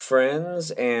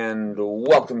friends, and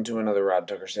welcome to another Rod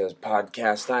Tucker Says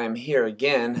podcast. I am here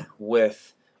again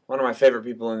with one of my favorite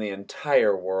people in the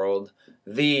entire world,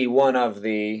 the one of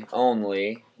the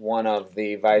only one of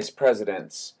the vice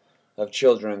presidents of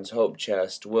Children's Hope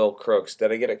Chest, Will Crooks.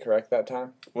 Did I get it correct that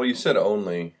time? Well, you said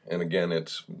only, and again,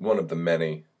 it's one of the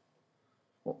many.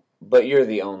 But you're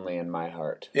the only in my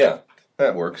heart. Yeah,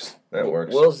 that works. That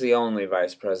works. Will's the only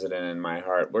vice president in my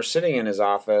heart. We're sitting in his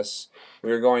office.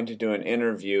 We were going to do an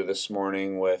interview this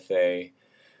morning with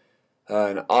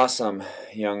an awesome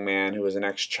young man who was an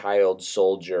ex-child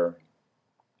soldier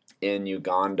in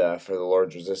Uganda for the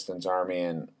Lord's Resistance Army.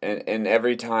 And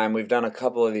every time, we've done a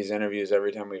couple of these interviews,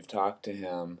 every time we've talked to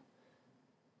him,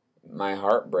 my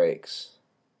heart breaks.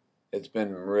 It's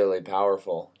been really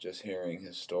powerful just hearing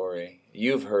his story.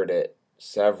 You've heard it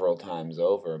several times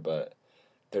over, but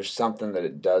there's something that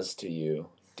it does to you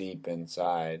deep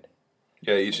inside.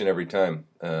 Yeah, each and every time.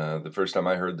 The first time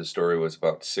I heard the story was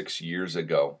about 6 years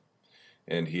ago,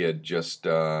 and he had just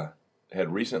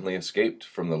had recently escaped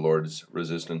from the Lord's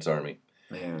Resistance Army.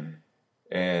 Man.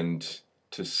 And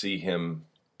to see him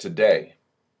today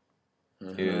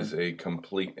is a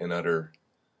complete and utter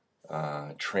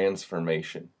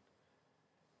transformation.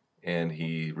 And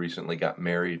he recently got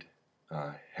married,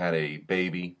 had a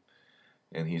baby,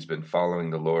 and he's been following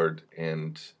the Lord.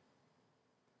 And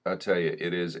I'll tell you,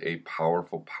 it is a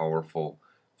powerful, powerful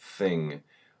thing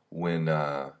when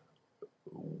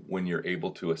you're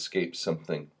able to escape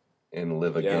something and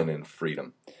live again in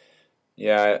freedom.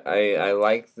 Yeah, I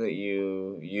like that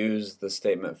you use the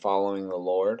statement following the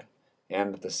Lord,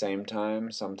 and at the same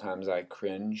time, sometimes I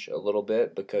cringe a little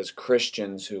bit because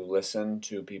Christians who listen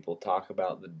to people talk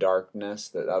about the darkness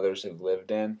that others have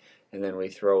lived in, and then we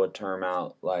throw a term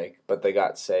out like, but they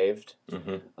got saved,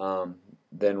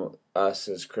 then us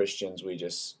as Christians, we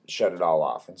just shut it all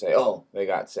off and say, oh, they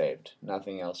got saved.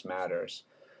 Nothing else matters.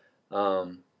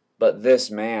 But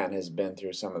this man has been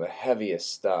through some of the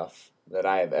heaviest stuff that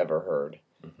I have ever heard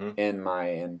in my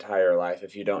entire life.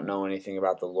 If you don't know anything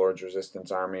about the Lord's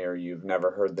Resistance Army or you've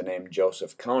never heard the name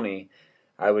Joseph Kony,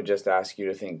 I would just ask you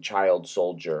to think child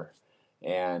soldier.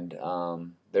 And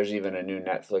there's even a new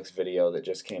Netflix video that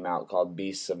just came out called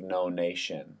Beasts of No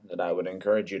Nation that I would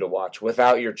encourage you to watch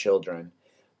without your children.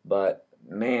 But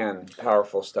man,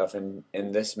 powerful stuff. And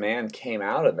this man came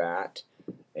out of that,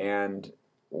 and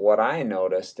what I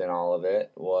noticed in all of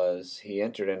it was he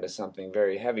entered into something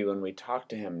very heavy. When we talk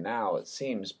to him now, it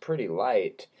seems pretty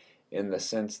light in the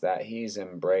sense that he's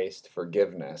embraced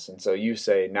forgiveness. And so you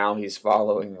say now he's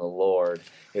following the Lord.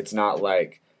 It's not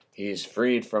like he's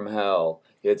freed from hell.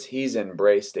 It's he's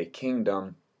embraced a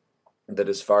kingdom that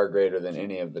is far greater than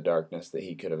any of the darkness that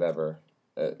he could have ever,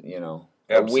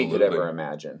 we could ever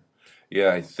imagine.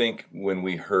 Yeah, I think when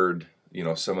we heard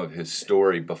some of his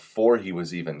story before he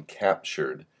was even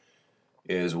captured,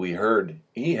 is we heard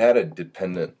he had a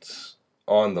dependence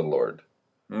on the Lord.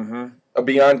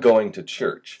 Beyond going to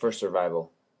church. For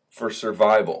survival.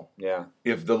 Yeah.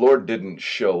 If the Lord didn't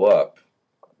show up,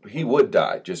 he would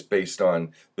die just based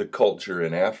on the culture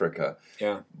in Africa.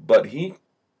 Yeah. But he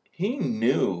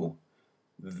knew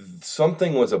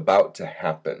something was about to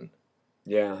happen.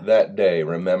 Yeah. That day,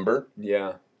 remember?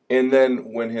 Yeah. And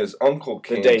then when his uncle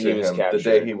came to him, the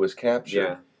day he was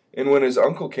captured, and when his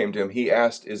uncle came to him, he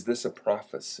asked, is this a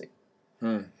prophecy?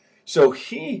 So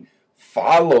he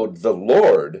followed the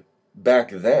Lord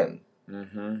back then.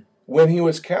 When he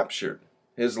was captured,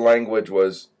 his language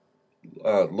was,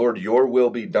 Lord, your will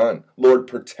be done. Lord,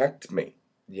 protect me.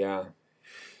 Yeah.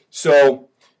 So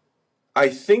I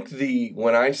think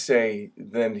when I say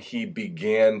then he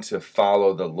began to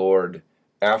follow the Lord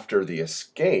after the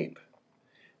escape,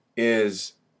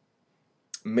 is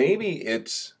maybe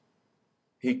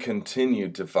he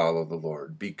continued to follow the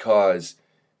Lord because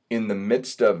in the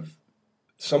midst of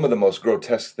some of the most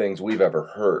grotesque things we've ever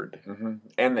heard,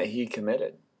 and that he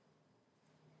committed,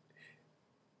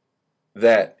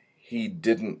 that he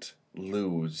didn't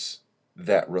lose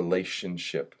that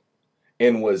relationship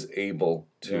and was able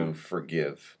to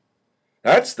forgive.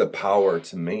 That's the power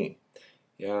to me.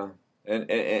 Yeah. And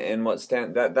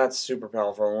that's super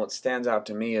powerful. And what stands out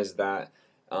to me is that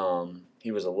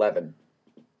he was 11.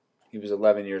 He was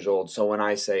 11 years old. So when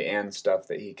I say and stuff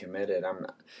that he committed,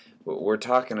 we're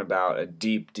talking about a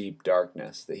deep, deep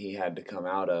darkness that he had to come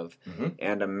out of,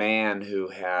 and a man who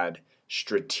had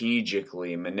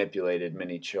strategically manipulated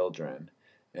many children.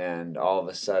 And all of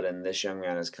a sudden, this young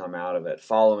man has come out of it,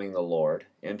 following the Lord,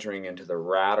 entering into the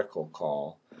radical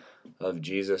call of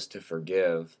Jesus to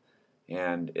forgive.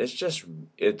 And it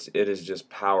is just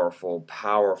powerful,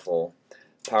 powerful,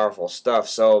 powerful stuff.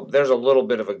 So there's a little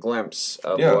bit of a glimpse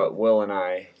of what Will and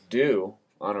I do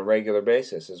on a regular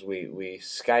basis. As we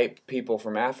Skype people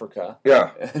from Africa,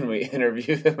 Yeah. and we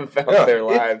interview them about Yeah. their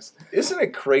lives. Isn't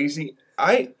it crazy?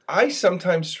 I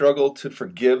sometimes struggle to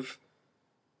forgive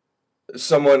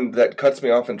someone that cuts me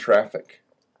off in traffic.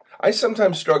 I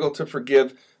sometimes struggle to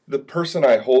forgive the person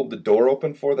I hold the door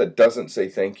open for that doesn't say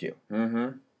thank you.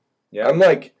 Mm-hmm. Yeah. I'm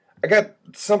like, I got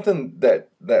something that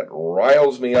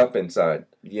riles me up inside.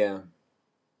 Yeah.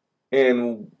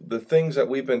 And the things that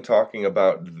we've been talking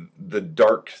about, the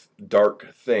dark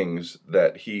things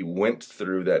that he went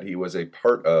through, that he was a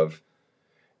part of,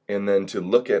 and then to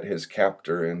look at his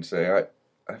captor and say,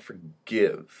 I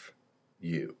forgive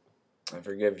you. I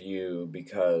forgive you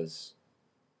because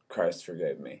Christ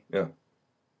forgave me. Yeah.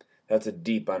 That's a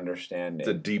deep understanding. It's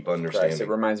a deep Christ. understanding. It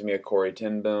reminds me of Corrie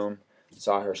ten Boom.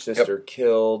 Saw her sister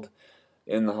killed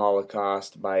in the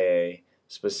Holocaust by a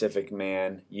specific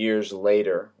man. Years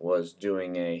later was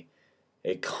doing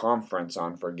a conference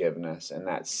on forgiveness, and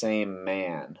that same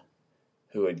man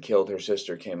who had killed her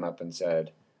sister came up and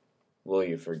said, "Will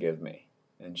you forgive me?"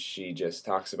 And she just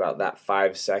talks about that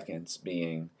 5 seconds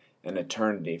being an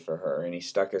eternity for her. And he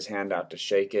stuck his hand out to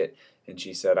shake it, and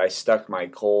she said, "I stuck my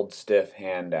cold, stiff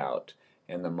hand out,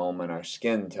 and the moment our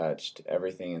skin touched,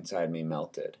 everything inside me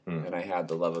melted, and I had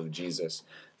the love of Jesus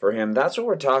for him." That's what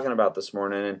we're talking about this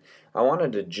morning, and I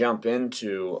wanted to jump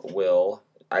into, Will,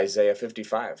 Isaiah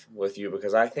 55 with you,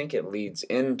 because I think it leads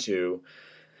into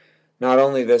not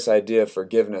only this idea of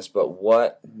forgiveness, but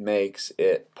what makes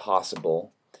it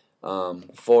possible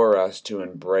for us to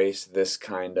embrace this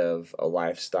kind of a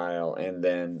lifestyle, and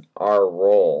then our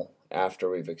role after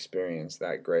we've experienced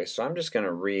that grace. So I'm just going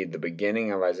to read the beginning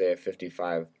of Isaiah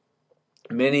 55.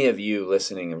 Many of you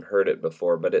listening have heard it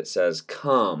before, but it says,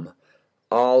 "Come,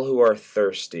 all who are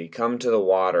thirsty, come to the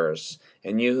waters,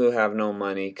 and you who have no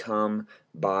money, come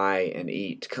buy and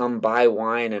eat. Come buy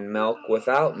wine and milk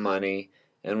without money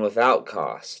and without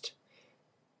cost."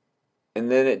 And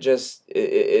then it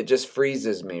just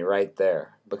freezes me right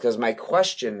there, because my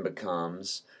question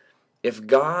becomes, if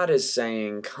God is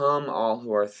saying, "Come all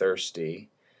who are thirsty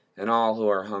and all who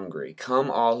are hungry, come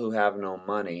all who have no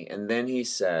money," and then he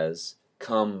says,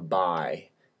 "Come buy,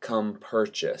 come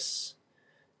purchase,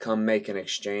 come make an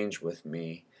exchange with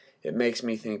me," it makes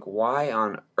me think, why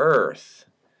on earth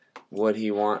would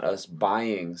he want us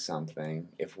buying something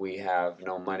if we have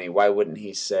no money? Why wouldn't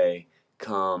he say,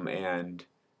 come and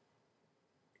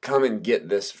get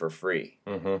this for free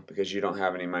because you don't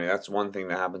have any money? That's one thing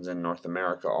that happens in North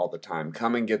America all the time.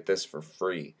 Come and get this for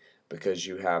free because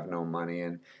you have no money.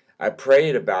 And I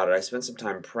prayed about it. I spent some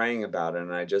time praying about it,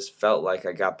 and I just felt like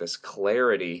I got this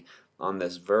clarity on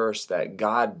this verse that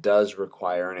God does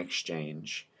require an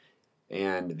exchange.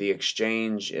 And the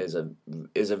exchange is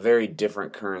a very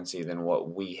different currency than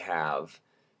what we have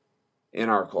in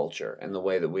our culture and the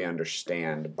way that we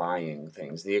understand buying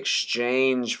things. The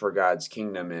exchange for God's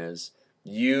kingdom is,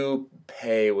 you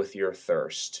pay with your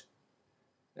thirst,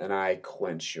 and I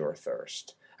quench your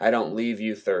thirst. I don't leave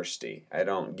you thirsty. I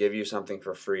don't give you something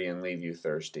for free and leave you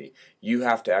thirsty. You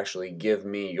have to actually give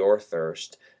me your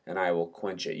thirst, and I will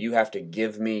quench it. You have to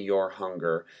give me your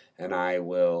hunger, and I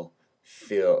will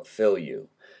fill you.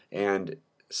 And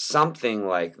something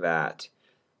like that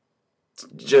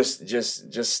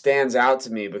just stands out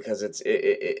to me, because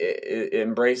it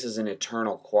embraces an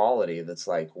eternal quality that's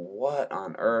like, what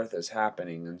on earth is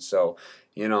happening? And so,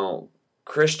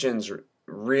 Christians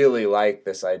really like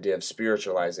this idea of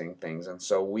spiritualizing things, and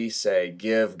so we say,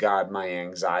 give God my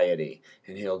anxiety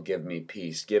and he'll give me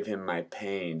peace. Give him my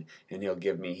pain and he'll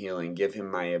give me healing. Give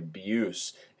him my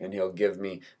abuse and he'll give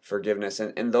me forgiveness.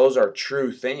 And those are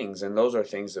true things, and those are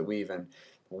things that we even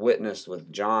witnessed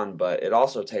with John, but it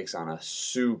also takes on a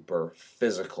super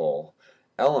physical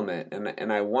element.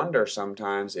 And I wonder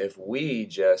sometimes if we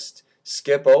just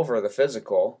skip over the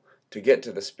physical to get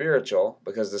to the spiritual,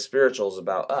 because the spiritual is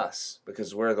about us,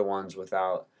 because we're the ones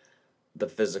without the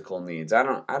physical needs. I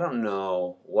don't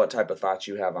know what type of thoughts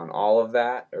you have on all of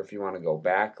that, or if you want to go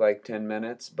back like 10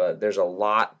 minutes, but there's a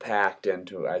lot packed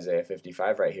into Isaiah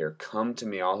 55 right here. Come to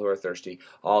me, all who are thirsty,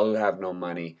 all who have no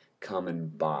money, come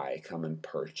and buy, come and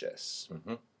purchase.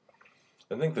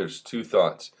 I think there's two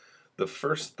thoughts. The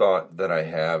first thought that I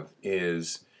have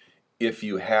is, if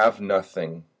you have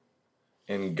nothing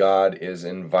and God is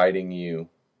inviting you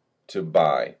to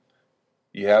buy,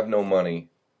 you have no money,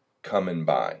 come and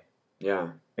buy.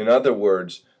 Yeah. In other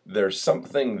words, there's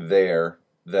something there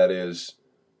that is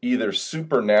either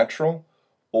supernatural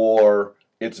or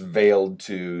it's veiled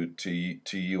to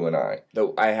you and I.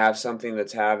 That I have something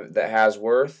that has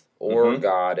worth, or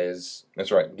God is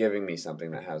That's right, giving me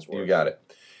something that has worth. You got it.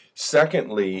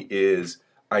 Secondly is,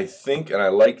 I think, and I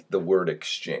like the word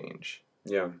exchange.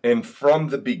 Yeah. And from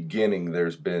the beginning,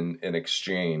 there's been an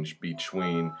exchange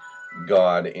between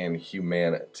God and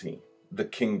humanity, the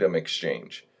kingdom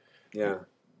exchange. Yeah.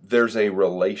 There's a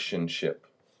relationship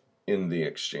in the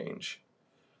exchange.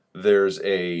 There's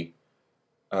a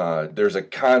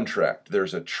contract.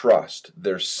 There's a trust.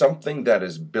 There's something that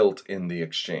is built in the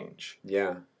exchange.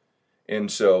 Yeah. And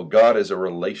so God is a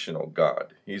relational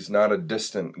God. He's not a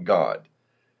distant God.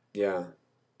 Yeah.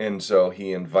 And so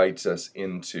he invites us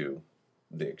into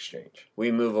the exchange.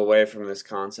 We move away from this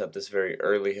concept, this very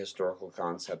early historical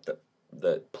concept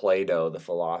that Plato, the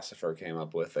philosopher, came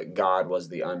up with, that God was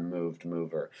the unmoved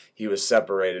mover. He was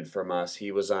separated from us.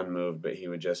 He was unmoved, but he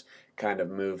would just kind of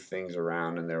move things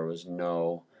around, and there was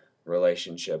no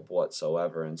relationship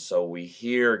whatsoever. And so we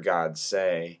hear God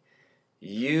say,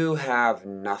 "You have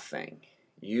nothing.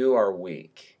 You are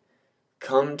weak.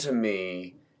 Come to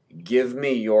me, give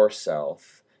me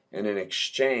yourself, and in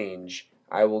exchange,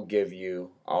 I will give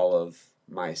you all of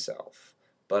myself.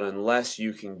 But unless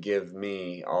you can give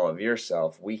me all of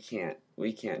yourself, we can't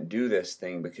do this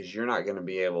thing, because you're not going to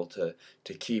be able to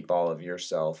keep all of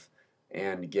yourself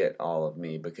and get all of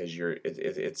me, because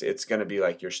it's going to be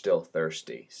like you're still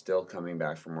thirsty, still coming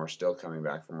back for more, still coming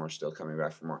back for more, still coming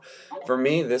back for more." For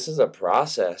me, this is a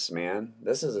process, man.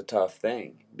 This is a tough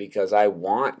thing, because I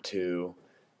want to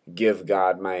give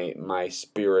God my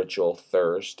spiritual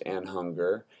thirst and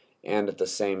hunger, and at the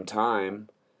same time,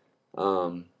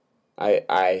 um,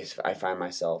 I find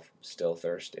myself still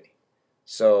thirsty.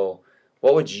 So,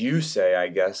 what would you say, I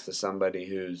guess, to somebody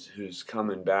who's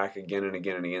coming back again and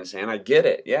again and again, saying, "I get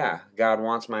it, yeah, God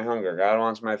wants my hunger, God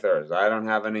wants my thirst. I don't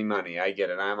have any money, I get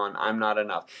it. I'm not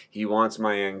enough. He wants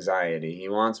my anxiety, He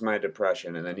wants my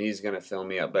depression, and then He's gonna fill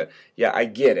me up." But yeah, I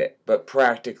get it. But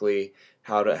practically,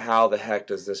 how the heck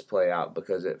does this play out?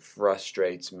 Because it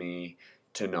frustrates me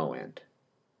to no end.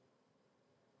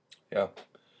 Yeah.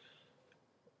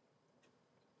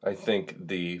 I think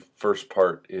the first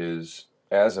part is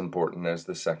as important as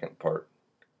the second part,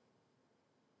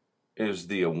 is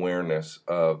the awareness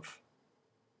of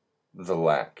the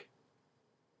lack.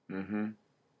 Mm-hmm.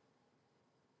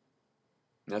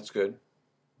 That's good.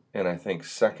 And I think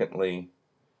secondly,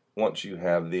 once you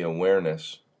have the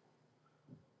awareness,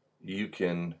 you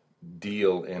can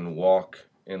deal and walk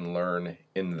and learn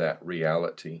in that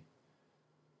reality.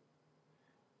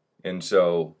 And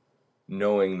so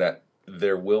knowing that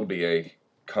there will be a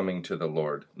coming to the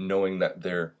Lord, knowing that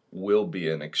there will be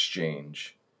an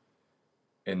exchange,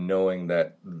 and knowing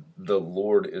that the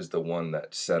Lord is the one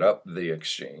that set up the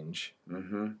exchange.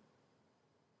 Mm-hmm.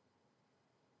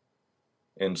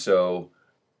 And so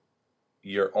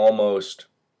you're almost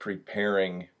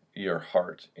preparing your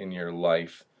heart and your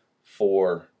life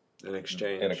for An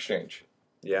exchange. an exchange.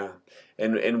 Yeah,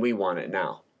 and we want it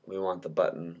now. We want the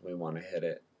button. We want to hit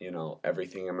it.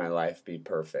 Everything in my life be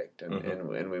perfect, and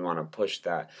Mm-hmm. and we want to push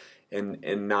that,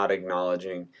 and not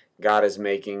acknowledging God is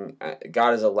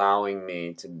God is allowing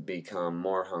me to become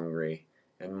more hungry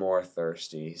and more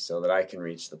thirsty, so that I can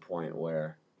reach the point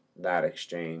where that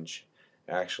exchange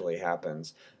actually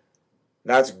happens.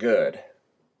 That's good.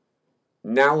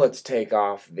 Now let's take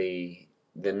off the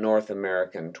North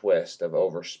American twist of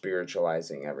over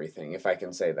spiritualizing everything, if I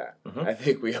can say that. Mm-hmm. I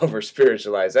think we over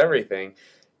spiritualize everything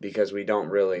because we don't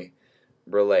really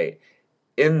relate.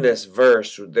 In this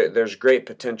verse, there's great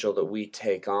potential that we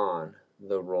take on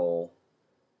the role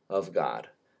of God.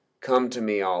 "Come to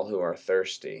me, all who are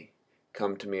thirsty.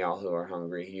 Come to me, all who are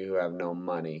hungry. You who have no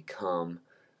money, come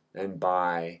and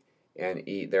buy and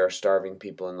eat." There are starving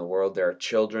people in the world. There are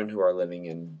children who are living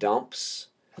in dumps,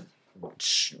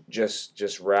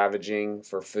 just ravaging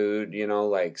for food,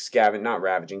 like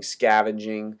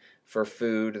scavenging for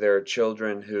food. There are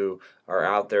children who are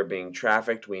out there being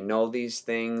trafficked. We know these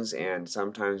things, and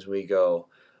sometimes we go,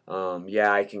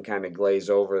 yeah, I can kind of glaze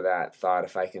over that thought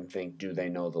if I can think, do they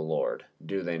know the Lord?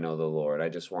 Do they know the Lord? I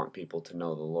just want people to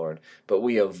know the Lord. But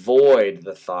we avoid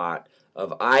the thought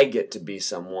of, I get to be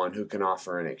someone who can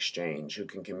offer an exchange, who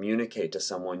can communicate to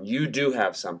someone, you do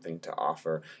have something to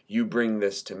offer. You bring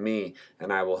this to me,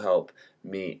 and I will help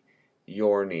meet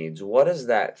your needs. What is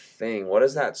that thing? What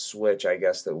is that switch, I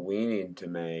guess, that we need to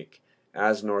make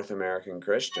as North American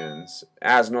Christians,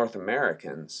 as North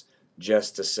Americans,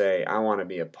 just to say, I want to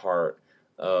be a part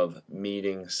of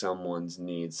meeting someone's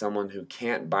needs, someone who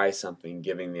can't buy something,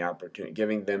 giving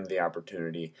them the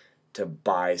opportunity to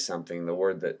buy something. The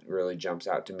word that really jumps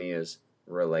out to me is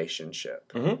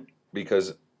relationship. Mm-hmm.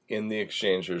 Because in the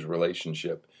exchange there's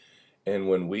relationship. And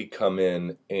when we come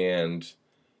in and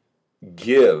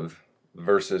give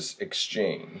versus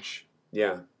exchange,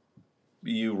 Yeah.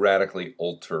 you radically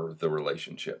alter the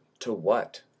relationship. To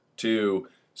what? To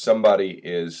somebody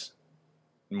is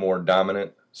more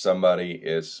dominant, somebody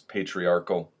is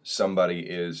patriarchal, somebody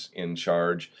is in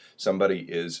charge, somebody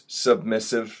is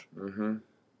submissive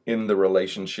in the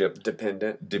relationship,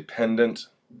 dependent.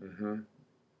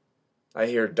 I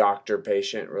hear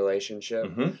doctor-patient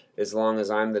relationship. As long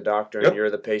as I'm the doctor and you're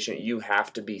the patient, you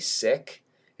have to be sick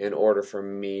in order for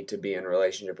me to be in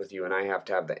relationship with you, and I have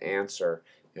to have the answer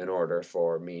in order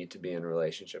for me to be in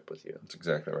relationship with you. That's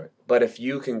exactly right. But if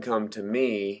you can come to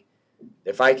me,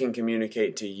 if I can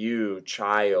communicate to you,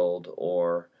 child,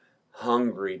 or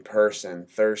hungry person,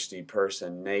 thirsty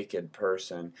person, naked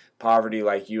person, poverty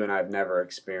like you and I've never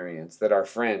experienced, that our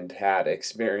friend had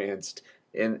experienced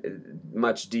in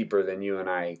much deeper than you and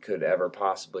I could ever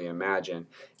possibly imagine.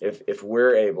 If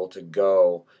we're able to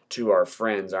go to our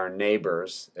friends, our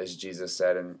neighbors, as Jesus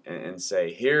said, and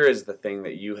say, here is the thing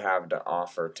that you have to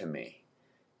offer to me.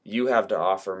 You have to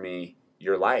offer me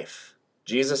your life.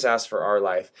 Jesus asked for our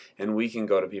life, and we can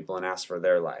go to people and ask for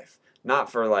their life.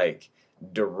 Not for like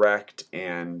direct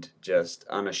and just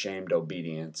unashamed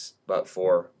obedience, but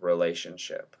for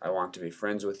relationship. I want to be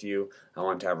friends with you. I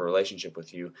want to have a relationship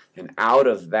with you. And out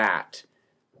of that,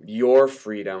 your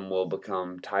freedom will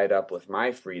become tied up with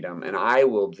my freedom, and I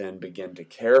will then begin to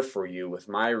care for you with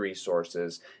my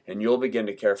resources, and you'll begin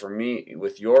to care for me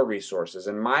with your resources.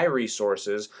 And my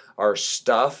resources are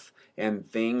stuff and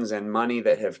things and money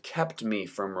that have kept me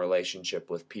from relationship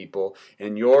with people,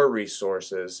 and your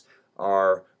resources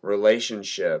are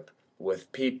relationship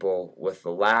with people with the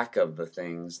lack of the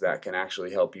things that can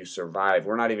actually help you survive.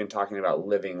 We're not even talking about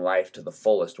living life to the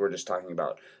fullest. We're just talking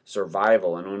about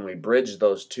survival. And when we bridge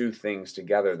those two things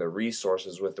together, the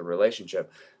resources with the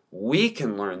relationship, we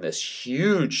can learn this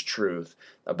huge truth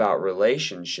about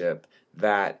relationship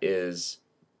that is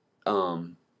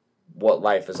what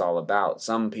life is all about.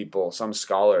 Some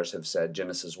scholars have said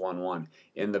Genesis 1:1,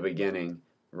 in the beginning,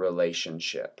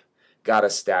 relationship. God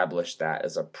established that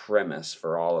as a premise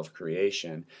for all of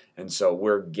creation. And so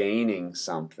we're gaining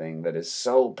something that is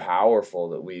so powerful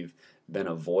that we've been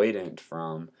avoidant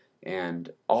from.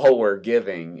 And all we're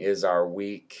giving is our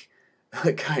weak,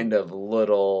 kind of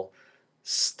little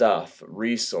stuff,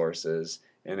 resources,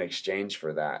 in exchange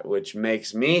for that, which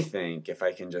makes me think, if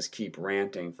I can just keep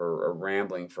rambling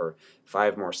for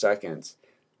 5 more seconds,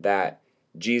 that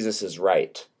Jesus is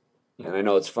right. And I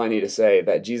know it's funny to say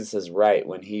that Jesus is right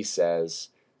when he says,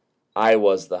 I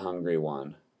was the hungry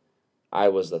one, I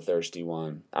was the thirsty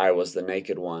one, I was the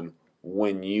naked one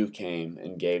when you came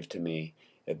and gave to me.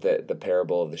 At the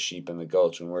parable of the sheep and the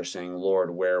goats, when we're saying,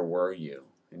 Lord, where were you?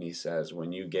 And he says,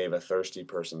 when you gave a thirsty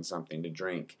person something to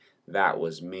drink, that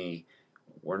was me.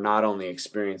 We're not only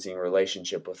experiencing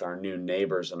relationship with our new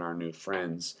neighbors and our new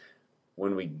friends,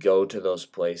 when we go to those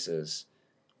places,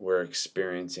 we're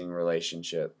experiencing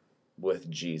relationship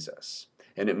with Jesus.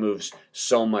 And it moves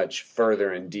so much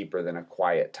further and deeper than a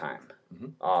quiet time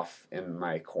off in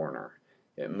my corner.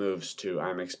 It moves to,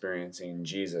 I'm experiencing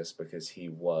Jesus because he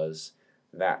was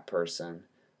that person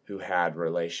who had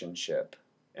relationship,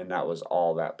 and that was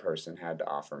all that person had to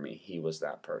offer me. He was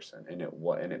that person, and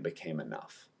it became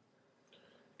enough.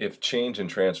 If change and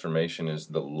transformation is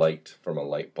the light from a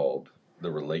light bulb,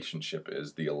 the relationship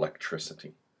is the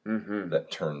electricity that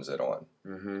turns it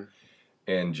on.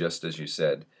 And just as you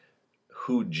said,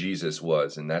 who Jesus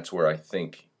was, and that's where I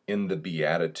think in the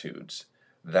Beatitudes,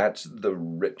 that's the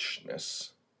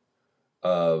richness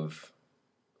of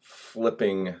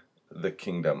flipping the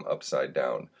kingdom upside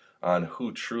down on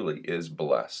who truly is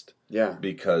blessed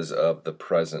because of the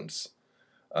presence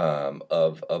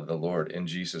of the Lord. And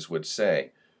Jesus would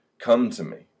say, come to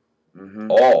me,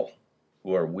 all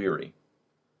who are weary,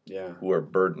 who are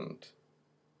burdened,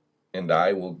 and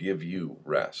I will give you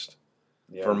rest.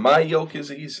 For my yoke is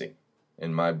easy,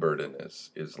 and my burden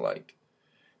is light.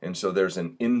 And so there's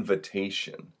an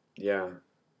invitation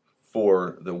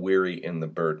for the weary and the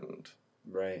burdened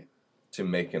to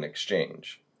make an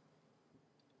exchange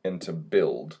and to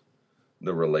build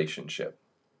the relationship.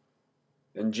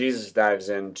 And Jesus dives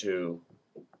into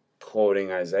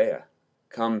quoting Isaiah.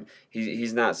 Come,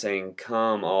 he's not saying,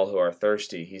 come all who are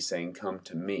thirsty. He's saying, come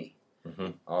to me,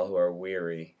 all who are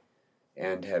weary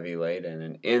and heavy laden.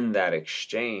 And in that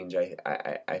exchange,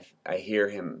 I hear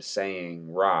him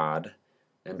saying, Rod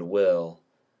and Will,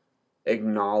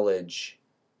 acknowledge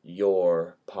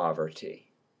your poverty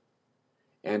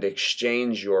and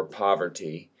exchange your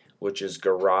poverty, which is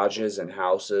garages and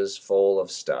houses full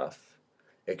of stuff.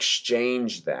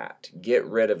 Exchange that. Get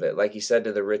rid of it. Like he said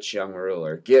to the rich young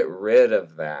ruler, get rid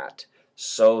of that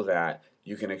so that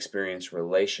you can experience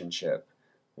relationship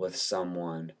with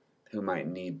someone who might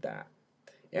need that.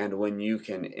 And when you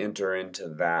can enter into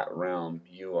that realm,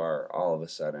 you are all of a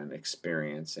sudden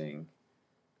experiencing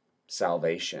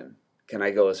salvation. Can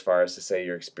I go as far as to say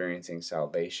you're experiencing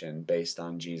salvation based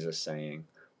on Jesus saying,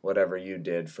 whatever you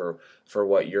did for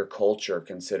what your culture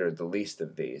considered the least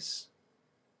of these,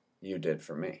 you did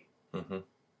for me. Mm-hmm.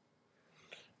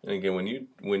 And again, when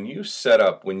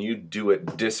you do it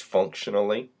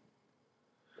dysfunctionally,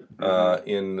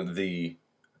 in the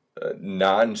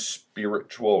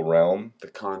non-spiritual realm, the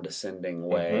condescending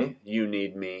way, you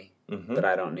need me, but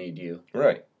I don't need you.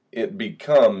 Right. It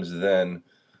becomes then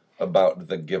about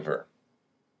the giver,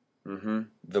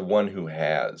 the one who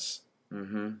has.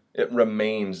 It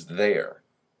remains there.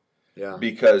 Yeah.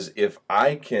 Because if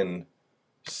I can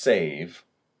save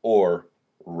or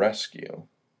rescue,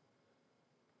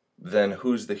 then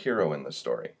who's the hero in the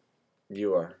story?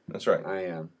 You are. That's right. I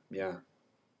am. Yeah.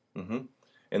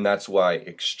 And that's why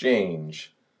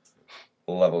exchange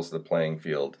levels the playing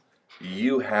field.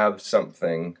 You have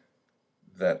something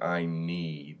that I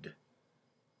need.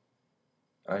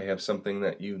 I have something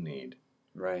that you need.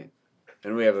 Right.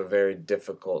 And we have a very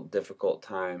difficult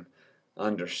time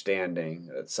understanding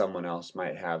that someone else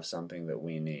might have something that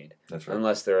we need. That's right.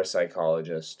 Unless they're a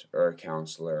psychologist or a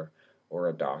counselor or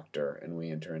a doctor, and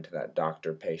we enter into that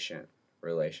doctor-patient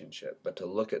relationship. But to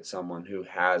look at someone who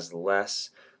has less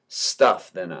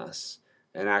stuff than us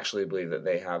and actually believe that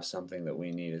they have something that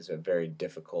we need is a very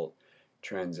difficult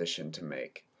transition to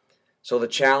make. So the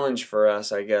challenge for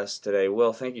us, I guess, today,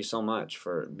 Will, thank you so much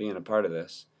for being a part of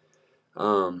this,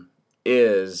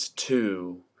 is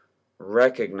to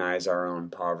recognize our own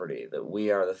poverty, that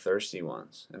we are the thirsty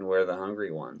ones and we're the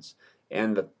hungry ones.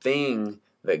 And the thing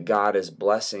that God is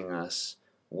blessing us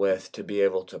with to be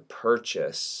able to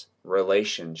purchase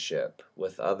relationship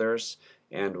with others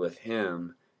and with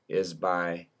Him is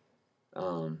by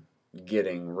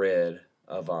getting rid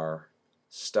of our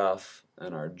stuff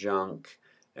and our junk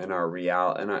and our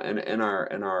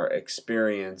and our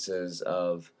experiences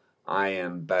of I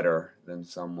am better than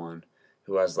someone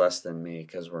who has less than me,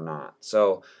 because we're not.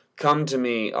 So come to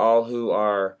me, all who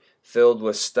are filled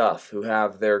with stuff, who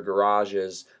have their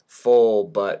garages full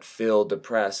but feel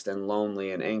depressed and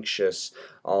lonely and anxious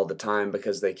all the time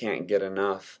because they can't get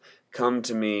enough. Come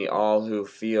to me, all who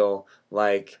feel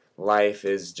like life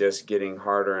is just getting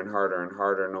harder and harder and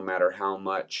harder no matter how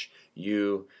much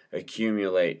you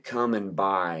accumulate. Come and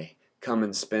buy. Come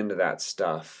and spend that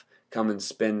stuff. Come and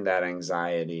spend that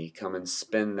anxiety. Come and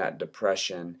spend that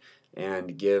depression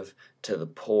and give to the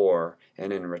poor.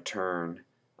 And in return,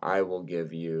 I will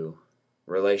give you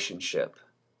relationship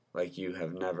like you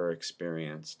have never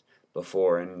experienced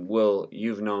before. And Will,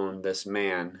 you've known this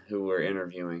man who we're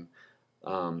interviewing,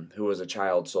 who was a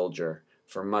child soldier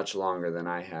for much longer than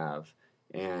I have.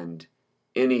 And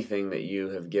anything that you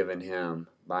have given him,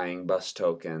 buying bus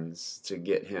tokens to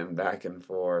get him back and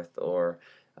forth, or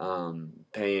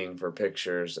paying for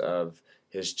pictures of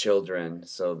his children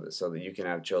so that you can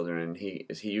have children, and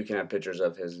you can have pictures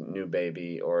of his new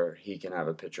baby, or he can have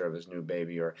a picture of his new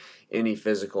baby, or any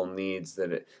physical needs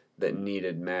that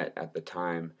needed met at the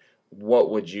time. What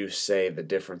would you say the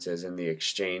difference is in the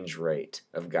exchange rate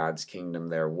of God's kingdom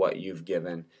there? What you've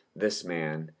given this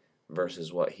man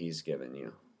versus what he's given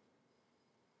you?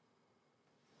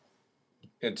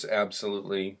 It's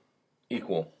absolutely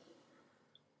equal.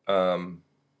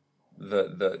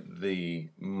 The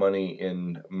money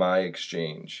in my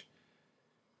exchange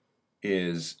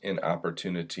is an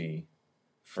opportunity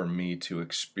for me to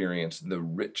experience the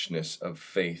richness of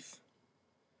faith,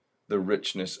 the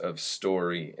richness of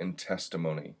story and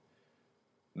testimony,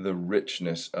 the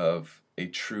richness of a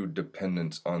true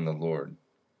dependence on the Lord,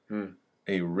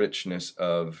 a richness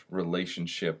of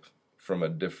relationship from a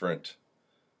different,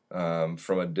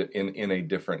 in a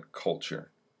different culture.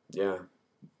 Yeah.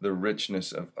 The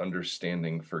richness of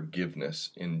understanding forgiveness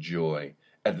and joy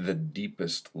at the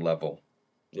deepest level.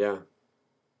 Yeah.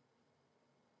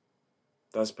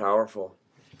 That's powerful.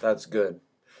 That's good.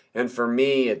 And for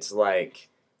me, it's like,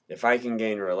 if I can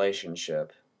gain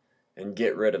relationship and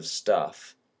get rid of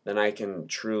stuff, then I can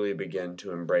truly begin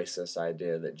to embrace this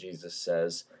idea that Jesus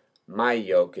says, my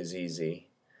yoke is easy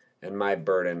and my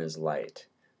burden is light,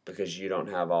 because you don't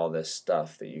have all this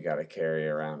stuff that you got to carry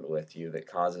around with you that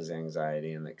causes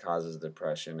anxiety and that causes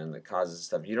depression and that causes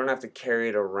stuff. You don't have to carry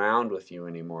it around with you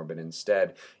anymore, but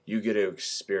instead you get to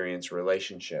experience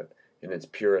relationship in its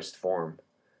purest form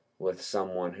with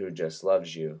someone who just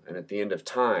loves you. And at the end of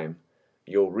time,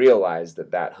 you'll realize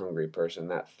that that hungry person,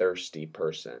 that thirsty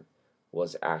person,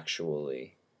 was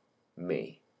actually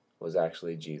me, was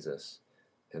actually Jesus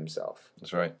himself.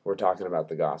 That's right. We're talking about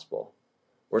the gospel.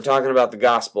 We're talking about the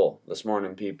gospel this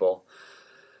morning, people.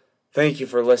 Thank you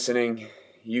for listening.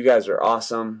 You guys are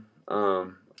awesome.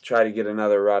 Try to get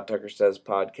another Rod Tucker Says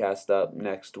podcast up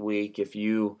next week. If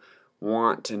you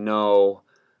want to know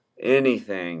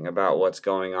anything about what's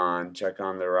going on, check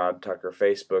on the Rod Tucker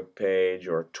Facebook page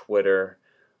or Twitter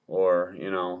or,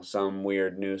 some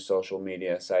weird new social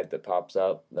media site that pops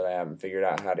up that I haven't figured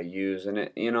out how to use. And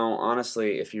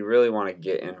honestly, if you really want to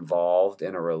get involved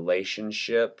in a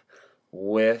relationship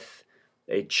with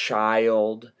a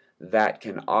child that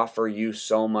can offer you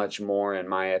so much more, in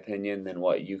my opinion, than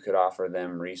what you could offer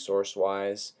them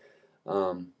resource-wise,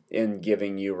 in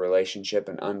giving you relationship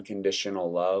and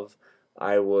unconditional love,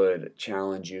 I would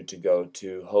challenge you to go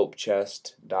to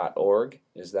hopechest.org.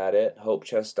 Is that it?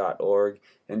 Hopechest.org.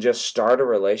 And just start a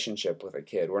relationship with a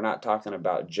kid. We're not talking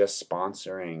about just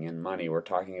sponsoring and money. We're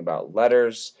talking about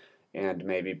letters and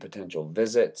maybe potential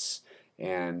visits.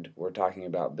 And we're talking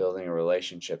about building a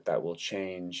relationship that will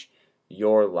change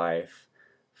your life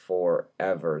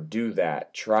forever. Do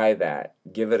that. Try that.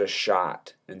 Give it a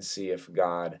shot and see if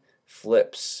God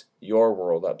flips your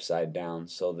world upside down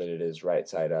so that it is right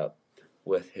side up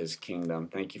with His kingdom.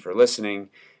 Thank you for listening.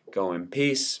 Go in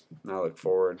peace. I look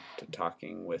forward to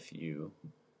talking with you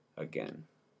again.